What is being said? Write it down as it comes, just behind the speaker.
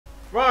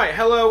Right,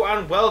 hello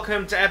and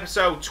welcome to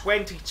episode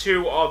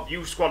 22 of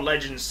Youth Squad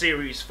Legends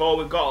Series 4.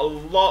 We've got a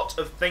lot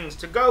of things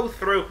to go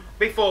through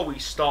before we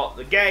start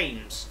the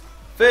games.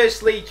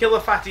 Firstly, Killer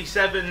Fatty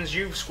 7's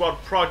Youth Squad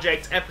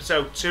Project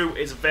episode 2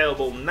 is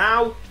available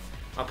now.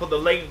 I'll put the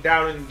link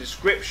down in the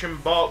description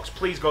box.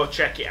 Please go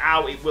check it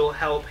out, it will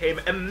help him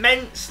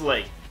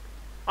immensely.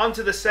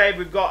 Onto the save,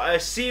 we've got a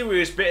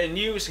serious bit of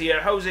news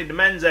here. Jose de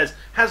Menezes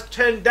has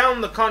turned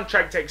down the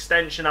contract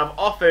extension I've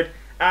offered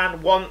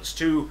and wants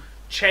to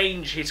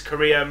change his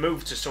career,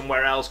 move to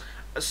somewhere else.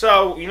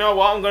 So, you know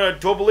what, I'm going to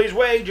double his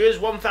wages,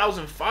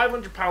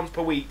 £1,500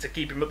 per week to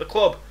keep him at the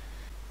club.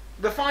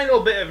 The final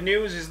bit of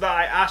news is that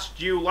I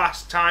asked you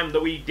last time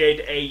that we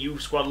did a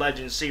Youth Squad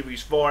Legends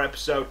Series 4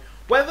 episode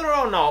whether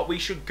or not we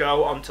should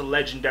go on to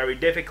Legendary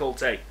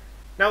difficulty.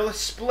 Now the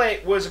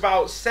split was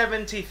about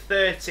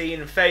 70-30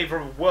 in favour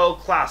of World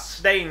Class,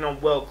 staying on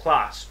World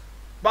Class.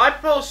 But I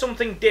propose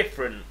something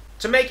different.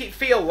 To make it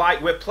feel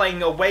like we're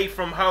playing away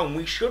from home,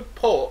 we should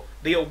put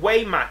the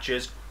away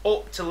matches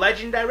up to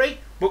Legendary,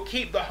 but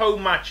keep the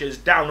home matches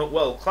down at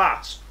World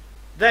Class.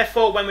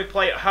 Therefore, when we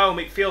play at home,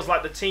 it feels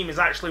like the team is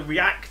actually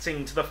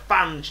reacting to the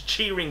fans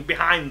cheering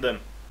behind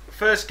them.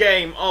 First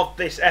game of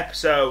this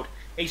episode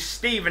is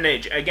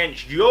Stevenage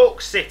against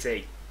York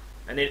City.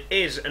 And it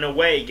is an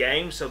away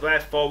game, so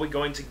therefore we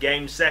go into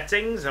game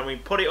settings and we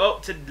put it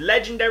up to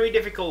Legendary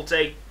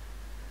difficulty.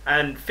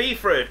 And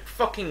FIFA are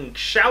fucking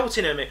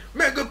shouting at me,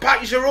 Mega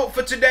Packs are up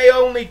for today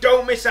only,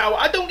 don't miss out.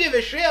 I don't give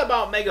a shit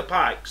about Mega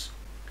Packs.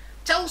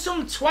 Tell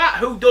some twat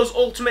who does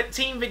Ultimate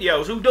Team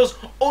videos, who does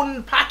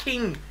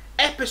unpacking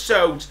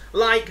episodes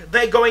like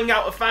they're going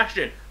out of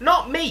fashion.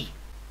 Not me.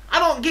 I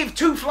don't give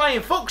two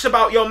flying fucks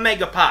about your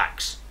Mega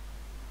Packs.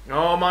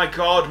 Oh my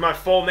god, my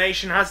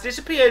formation has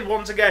disappeared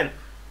once again.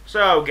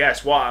 So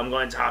guess what, I'm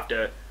going to have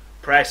to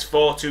press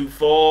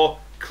 424,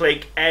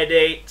 click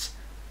edit.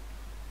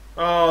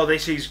 Oh,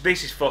 this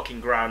is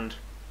fucking grand.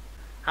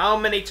 How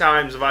many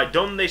times have I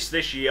done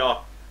this year?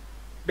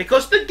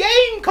 Because the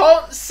game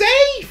can't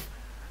save!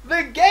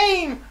 The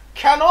game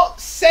cannot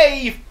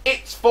save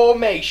its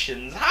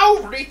formations. How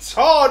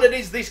retarded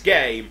is this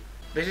game?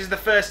 This is the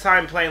first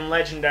time playing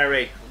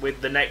Legendary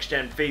with the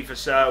next-gen FIFA,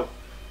 so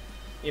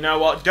you know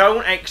what?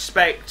 Don't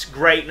expect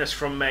greatness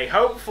from me.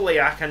 Hopefully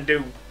I can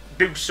do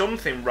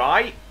something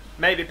right.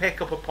 Maybe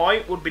pick up a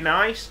point would be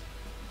nice.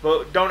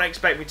 But don't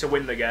expect me to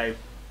win the game.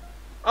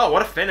 Oh,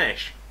 what a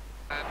finish.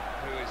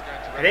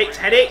 Head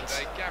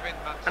it.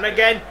 And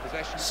again,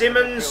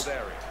 Simmons.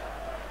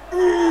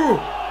 Ooh.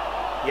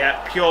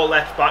 Yeah, pure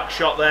left back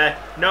shot there.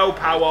 No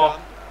power,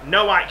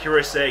 no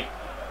accuracy.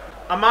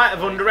 I might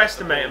have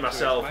underestimated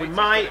myself. We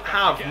might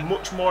have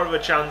much more of a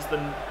chance than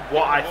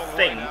what I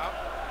think.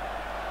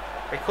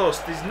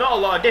 Because there's not a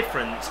lot of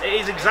difference. It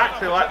is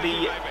exactly like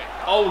the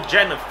old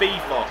gen of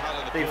FIFA.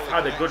 They've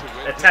had a good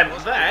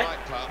attempt there,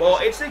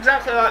 but it's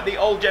exactly like the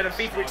old gen of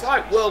FIFA. It's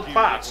like world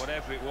class,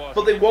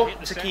 but they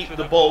want to keep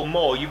the ball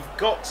more. You've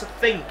got to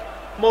think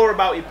more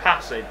about your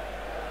passing.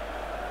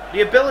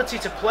 The ability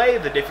to play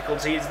the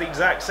difficulty is the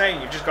exact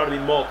same. You've just got to be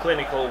more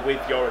clinical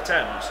with your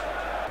attempts.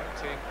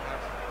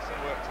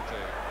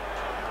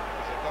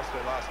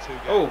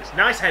 Oh,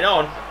 nice head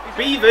on.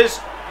 Beavers,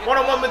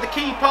 one-on-one with the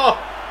keeper.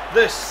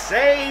 The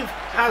save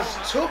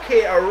has took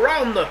it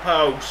around the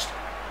post.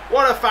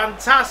 What a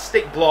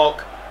fantastic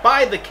block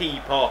by the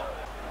keeper.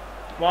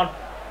 Come on.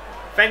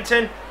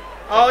 Fenton.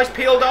 Oh, he's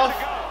peeled off.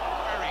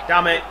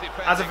 Damn it.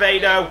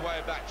 Azevedo.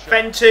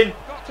 Fenton.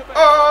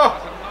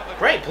 Oh!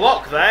 Great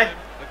block there.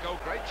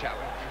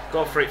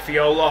 Go for it,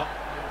 Fiola.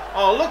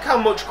 Oh, look how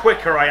much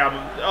quicker I am.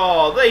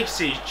 Oh, this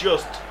is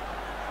just...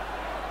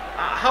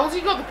 how's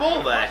he got the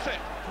ball there?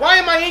 Why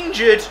am I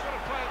injured?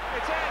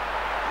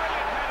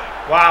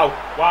 Wow.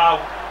 Wow.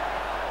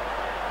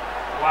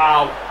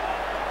 Wow.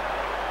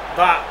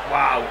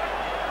 Wow.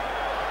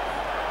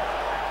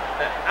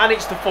 And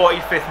it's the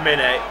 45th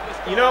minute.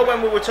 You know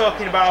when we were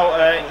talking about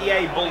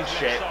EA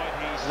bullshit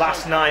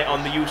last night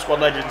on the Youth Squad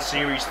Legends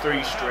Series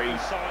 3 stream?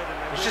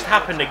 It's just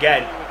happened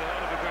again.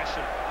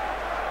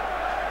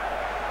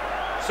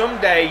 Some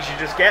days you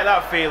just get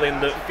that feeling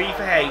that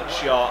FIFA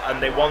hates you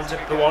and they want to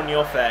put on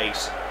your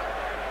face.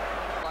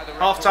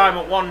 Half time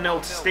at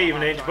 1-0 to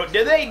Stevenage, but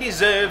do they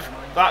deserve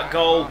that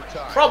goal?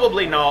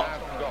 Probably not,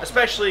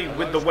 especially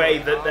with the way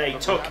that they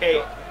took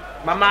it.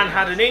 My man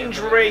had an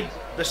injury.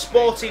 The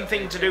sporting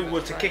thing to do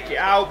was to kick it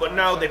out, but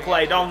no, they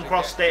played on,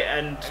 crossed it,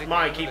 and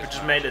my keeper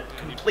just made a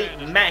complete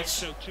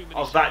mess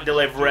of that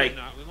delivery,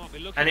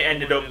 and it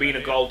ended up being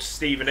a goal to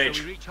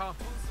Stevenage.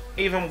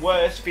 Even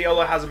worse,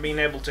 Fiola hasn't been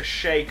able to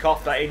shake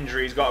off that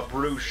injury. He's got a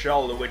bruised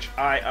shoulder, which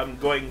I am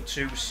going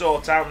to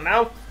sort out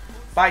now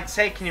by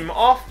taking him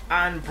off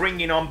and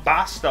bringing on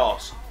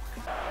Bastos.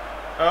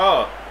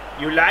 Oh,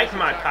 you like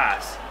my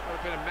pass?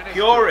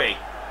 Fury.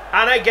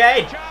 And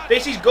again,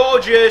 this is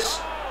gorgeous.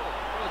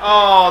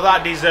 Oh,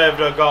 that deserved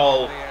a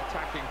goal.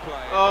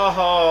 Oh,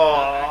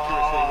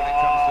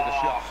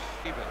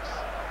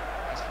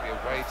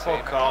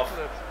 fuck off.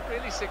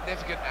 Really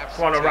significant absence.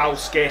 Come on,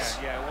 Aralskis.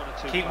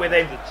 Keep with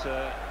him.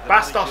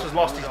 Bastos has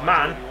lost his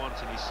man.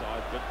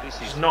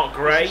 Which is not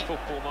great.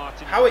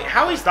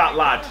 How is that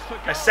lad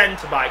a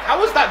centre back? How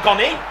has that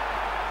gone in?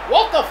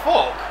 What the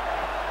fuck?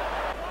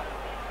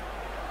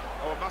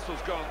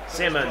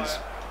 Simmons.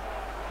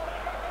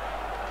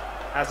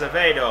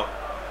 Azevedo.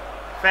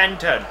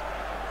 Fenton.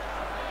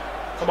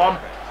 Come on.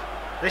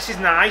 This is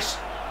nice.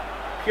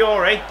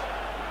 Fury.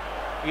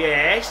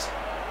 Yes.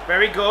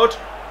 Very good.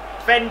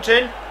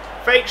 Fenton.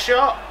 Fake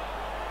shot.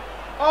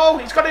 Oh,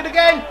 he's got it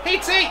again.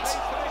 Hits it.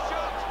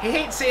 He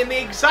hits it in the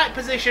exact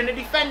position a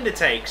defender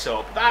takes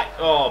up.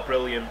 Oh,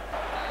 brilliant.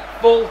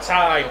 Full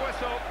time.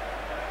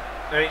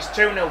 And it's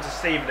 2-0 to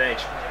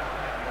Stevenage.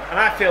 And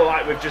I feel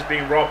like we've just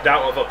been robbed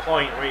out of a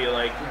point,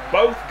 really.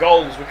 Both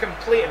goals were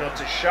complete and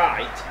utter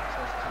shite.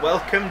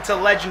 Welcome to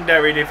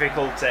legendary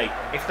difficulty.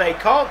 If they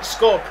can't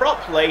score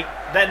properly,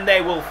 then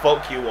they will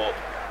fuck you up.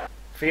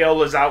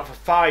 Fiola's out for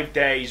 5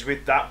 days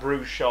with that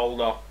bruised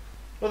shoulder.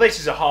 Well,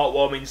 this is a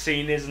heartwarming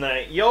scene, isn't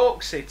it?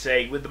 York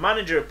City, with the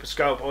manager of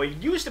Piscopo. He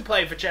used to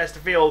play for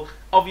Chesterfield,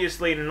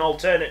 obviously in an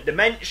alternate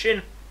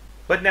dimension.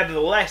 But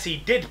nevertheless, he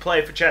did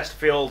play for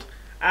Chesterfield.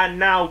 And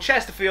now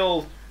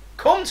Chesterfield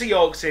come to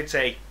York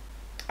City.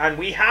 And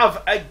we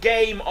have a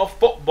game of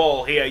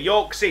football here.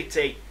 York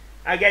City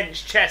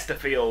against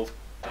Chesterfield.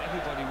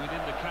 Everybody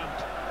within the camp,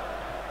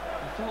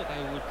 I thought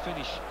they would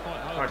finish quite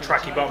high.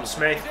 Tracky Bomb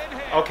Smith.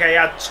 Okay,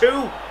 had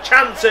 2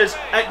 chances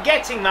at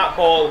getting that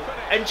ball,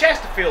 and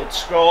Chesterfield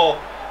score.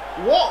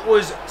 What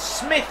was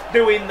Smith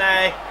doing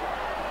there?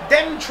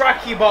 Them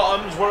Tracky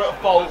Bottoms were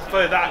at fault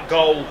for that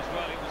goal.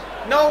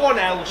 No one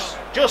else,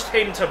 just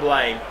him to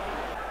blame.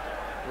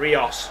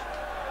 Rios.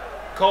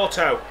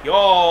 Corto.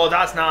 Oh,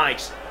 that's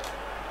nice.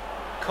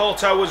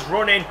 Corto was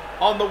running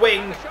on the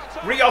wing.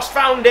 Rios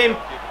found him.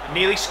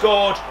 Nearly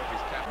scored.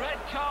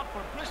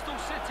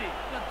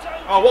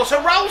 Oh, what's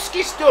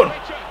Aralskis done?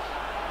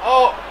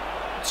 Oh,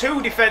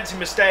 2 defensive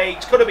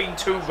mistakes. Could have been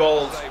 2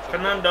 goals.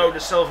 Fernando da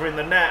Silva in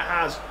the net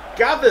has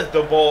gathered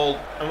the ball,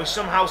 and we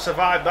somehow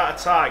survived that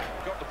attack.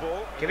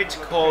 Give it to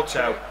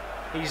Corto.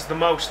 He's the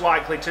most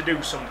likely to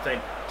do something,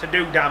 to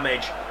do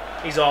damage.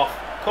 He's off.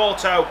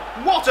 Corto,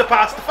 what a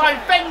pass to find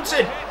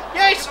Fenton.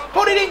 Yes,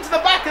 put it into the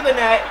back of the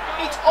net.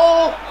 It's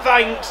all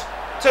thanks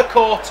to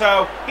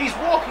Corto. He's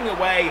walking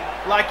away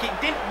like it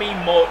didn't mean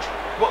much,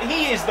 but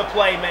he is the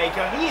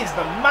playmaker. He is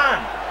the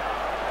man.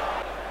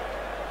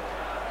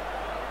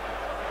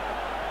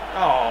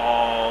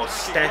 Oh,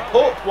 step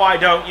up, why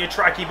don't you,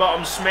 Tracky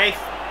Bottom Smith?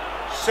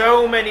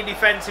 So many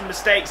defensive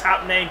mistakes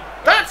happening.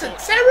 That's a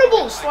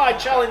terrible slide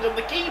challenge on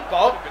the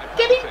keeper.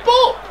 Getting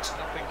booked.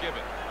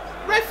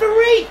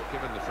 Referee.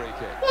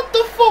 What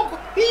the fuck?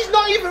 He's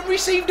not even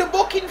received a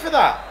booking for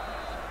that.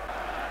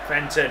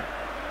 Fenton.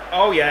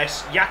 Oh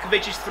yes,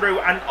 Jakovic is through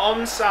and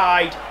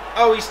onside.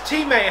 Oh, his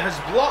teammate has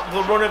blocked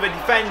the run of a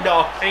defender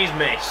and he's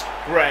missed.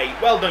 Great,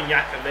 well done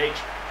Jakovic.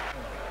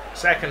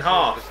 Second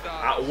half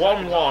at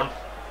 1-1.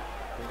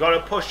 We've got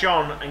to push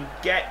on and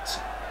get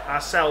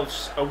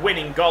ourselves a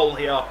winning goal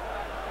here,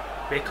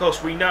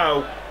 because we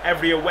know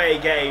every away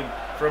game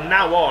from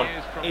now on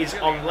is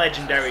on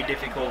legendary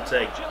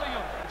difficulty.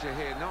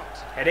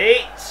 Head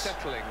it.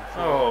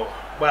 Oh,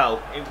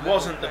 well, it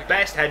wasn't the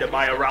best header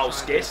by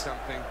Aralskis,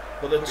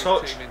 but the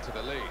touch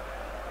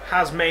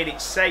has made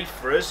it safe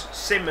for us.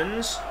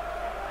 Simmons.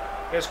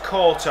 Here's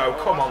Corto.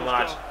 Come on,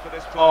 lad.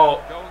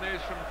 Oh,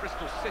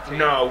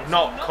 no,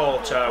 not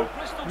Corto.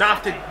 Not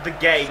after the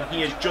game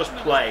he has just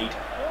played.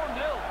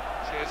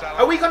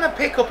 Are we going to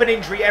pick up an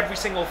injury every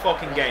single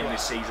fucking game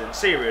this season?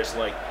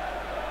 Seriously.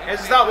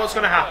 Is that what's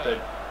going to happen?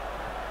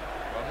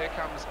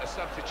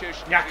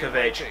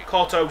 Jakovic.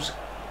 Corto's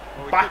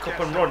back up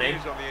and running.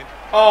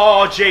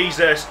 Oh,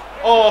 Jesus.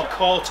 Oh,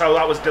 Corto,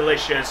 that was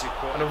delicious.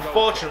 And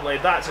unfortunately,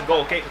 that's a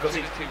goal kick because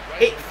it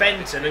hit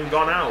Fenton and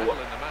gone out.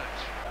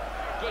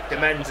 De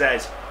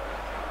Menezes.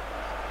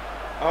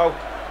 Oh,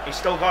 he's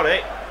still got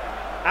it.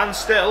 And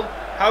still,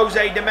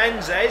 Jose De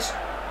Menezes.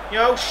 You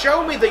know,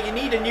 show me that you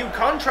need a new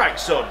contract,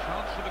 son.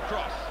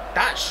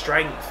 That's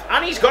strength.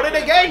 And he's got it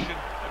again.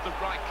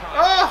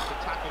 Oh,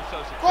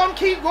 go on,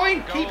 keep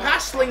going. Keep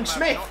hassling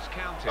Smith.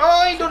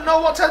 Oh, he doesn't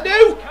know what to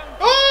do.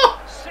 Oh,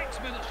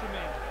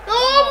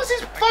 this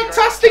is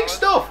fantastic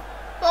stuff.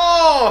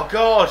 Oh,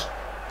 God.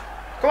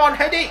 Come on,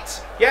 head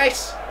it.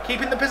 Yes,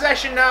 keeping the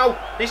possession now.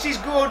 This is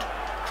good.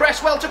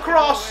 Cresswell to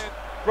cross.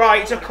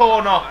 Right, it's a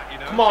corner.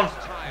 Come on.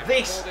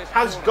 This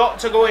has got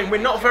to go in. We're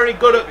not very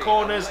good at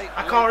corners.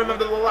 I can't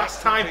remember the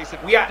last time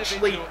we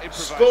actually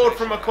scored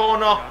from a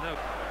corner.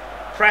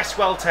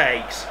 Cresswell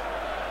takes.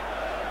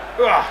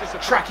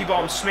 Tracky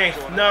Bomb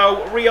Smith.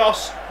 No.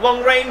 Rios.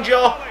 Long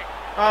Ranger.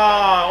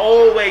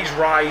 Always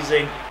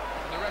rising.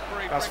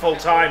 That's full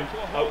time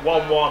at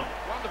 1-1.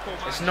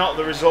 It's not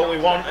the result we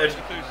wanted.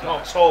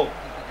 Not at all.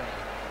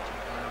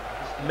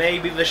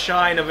 Maybe the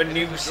shine of a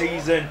new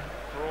season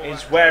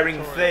is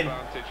wearing thin.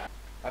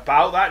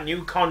 About that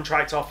new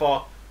contract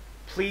offer,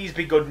 please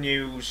be good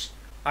news.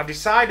 I've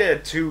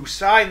decided to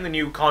sign the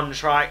new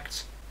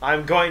contract.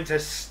 I'm going to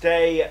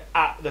stay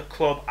at the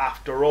club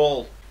after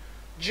all.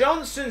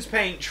 Johnston's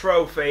Paint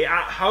Trophy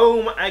at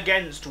home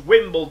against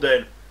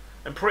Wimbledon.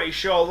 I'm pretty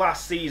sure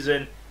last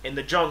season in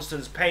the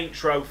Johnston's Paint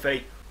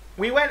Trophy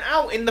we went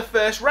out in the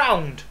first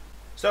round.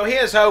 So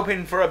here's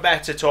hoping for a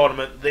better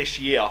tournament this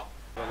year.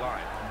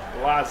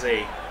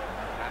 Cutzy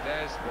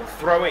will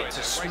throw it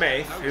to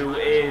Smith, who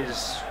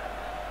is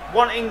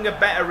wanting a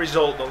better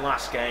result than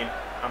last game,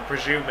 I'm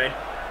presuming,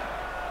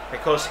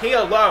 because he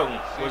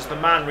alone was the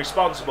man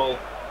responsible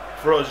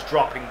for us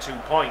dropping 2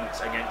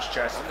 points against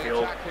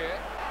Chesterfield.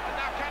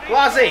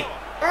 Cutzy!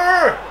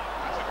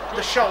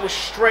 The shot was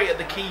straight at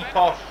the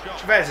keeper.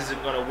 Chavez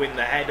isn't going to win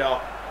the header.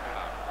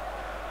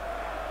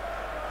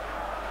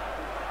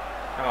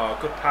 Oh,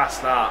 good pass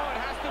that.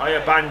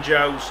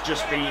 Oyabanjo's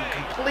just been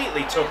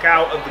completely took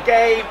out of the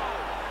game.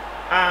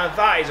 And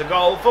that is a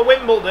goal for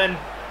Wimbledon.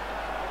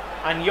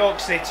 And York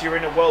City are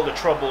in a world of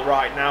trouble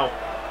right now.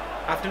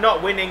 After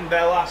not winning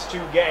their last 2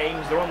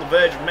 games, they're on the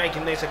verge of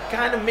making this a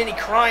kind of mini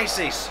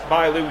crisis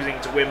by losing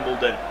to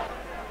Wimbledon.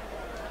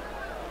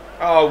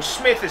 Oh,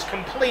 Smith has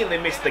completely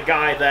missed the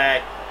guy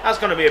there. That's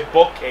going to be a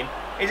booking.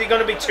 Is it going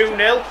to be 2-0?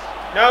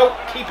 No,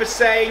 keeper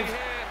save.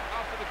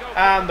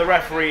 And the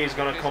referee is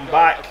going to come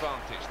back.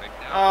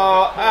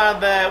 Oh,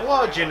 and there,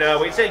 what do you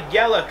know? It's a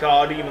yellow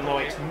card, even though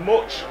it's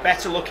much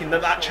better looking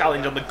than that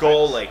challenge on the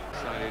goalie.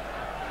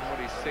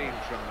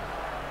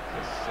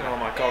 Oh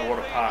my God, what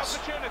a pass.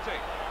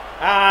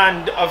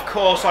 And, of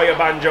course,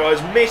 Oyabanjo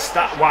has missed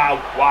that. Wow,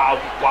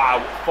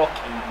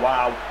 fucking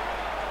wow.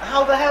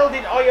 How the hell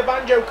did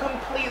Oyabanjo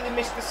completely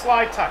miss the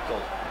slide tackle?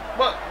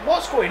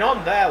 What's going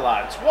on there,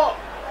 lads?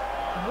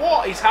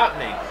 What is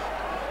happening?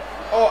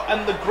 Oh,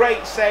 and the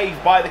great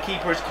save by the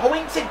keeper is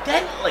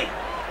coincidentally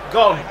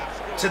gone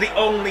to the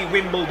only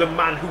Wimbledon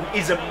man who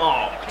isn't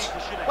marked.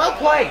 Well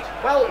played.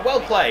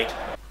 Well played.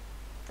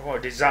 Oh, a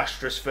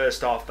disastrous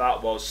first half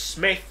that was.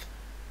 Smith,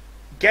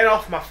 get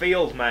off my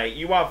field, mate.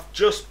 You have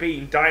just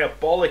been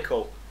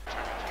diabolical.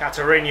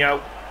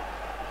 Catarino.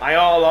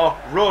 Ayala,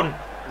 run.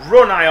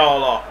 Run,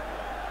 Ayala.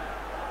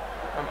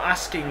 I'm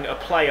asking a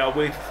player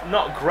with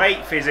not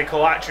great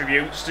physical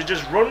attributes to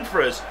just run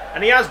for us,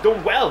 and he has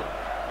done well.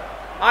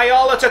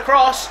 Ayala to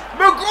cross.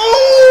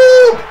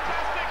 Magoob!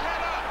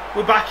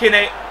 We're back in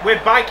it.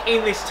 We're back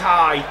in this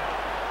tie.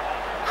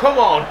 Come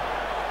on.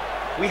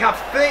 We have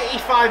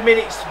 35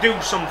 minutes to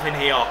do something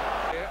here.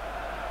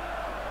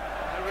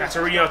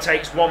 Catarino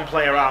takes 1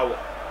 player out.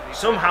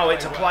 Somehow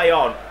it's a play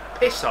on.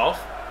 Piss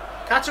off.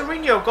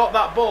 Catarino got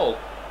that ball.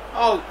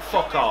 Oh,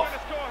 fuck off.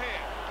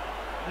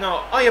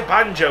 No,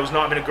 Oyabanjo's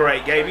not having a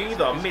great game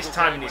either.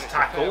 Mistiming his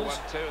tackles.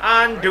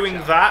 And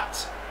doing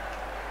that.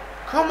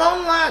 Come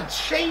on, lads.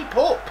 Shape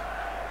up.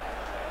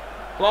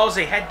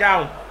 Cutzy, head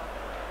down.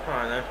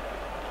 Alright then.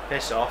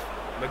 Piss off.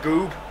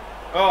 Magoob.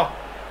 Oh,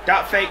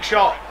 that fake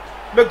shot.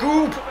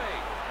 Magoob.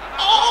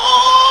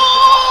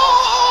 Oh,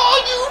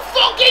 you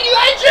fucking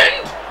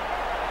legend!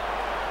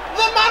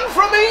 The man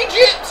from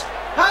Egypt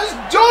has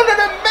done an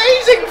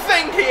amazing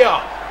thing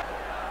here.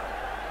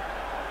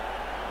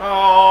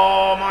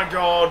 Oh my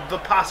God, the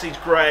pass is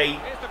great.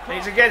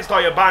 It's against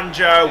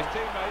Oyabanjo.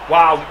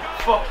 Wow,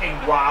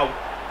 fucking wow.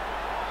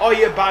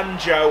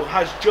 Oyabanjo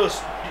has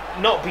just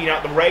not been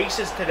at the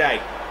races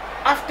today.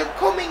 After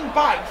coming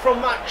back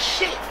from that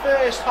shit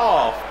first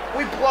half,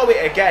 we blow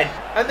it again.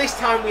 And this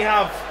time we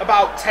have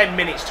about 10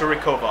 minutes to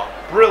recover.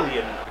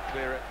 Brilliant.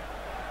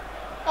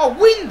 Oh,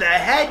 win the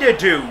header,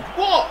 dude.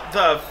 What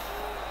the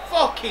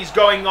fuck is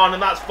going on?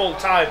 And that's full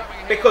time.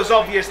 Because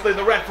obviously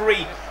the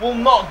referee will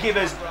not give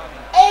us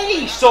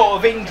any sort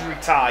of injury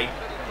time.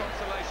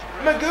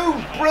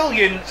 Magoo's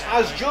brilliance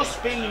has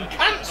just been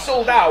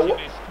cancelled out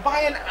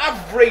by an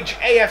average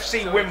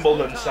AFC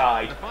Wimbledon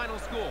side.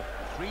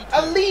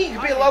 A league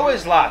below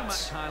us,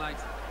 lads.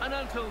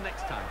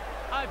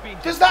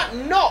 Does that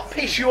not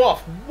piss you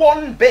off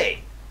one bit?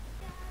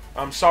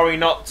 I'm sorry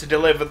not to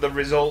deliver the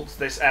results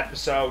this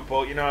episode,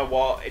 but you know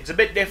what? It's a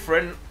bit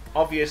different,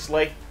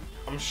 obviously.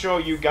 I'm sure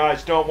you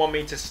guys don't want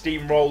me to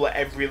steamroll at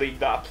every league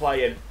that I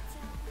play in.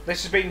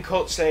 This has been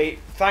Cutzy.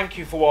 Thank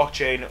you for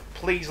watching.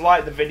 Please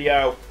like the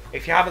video.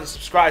 If you haven't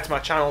subscribed to my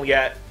channel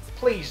yet,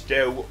 please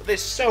do.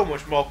 There's so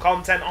much more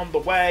content on the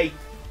way.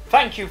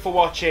 Thank you for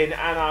watching,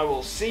 and I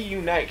will see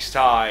you next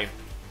time.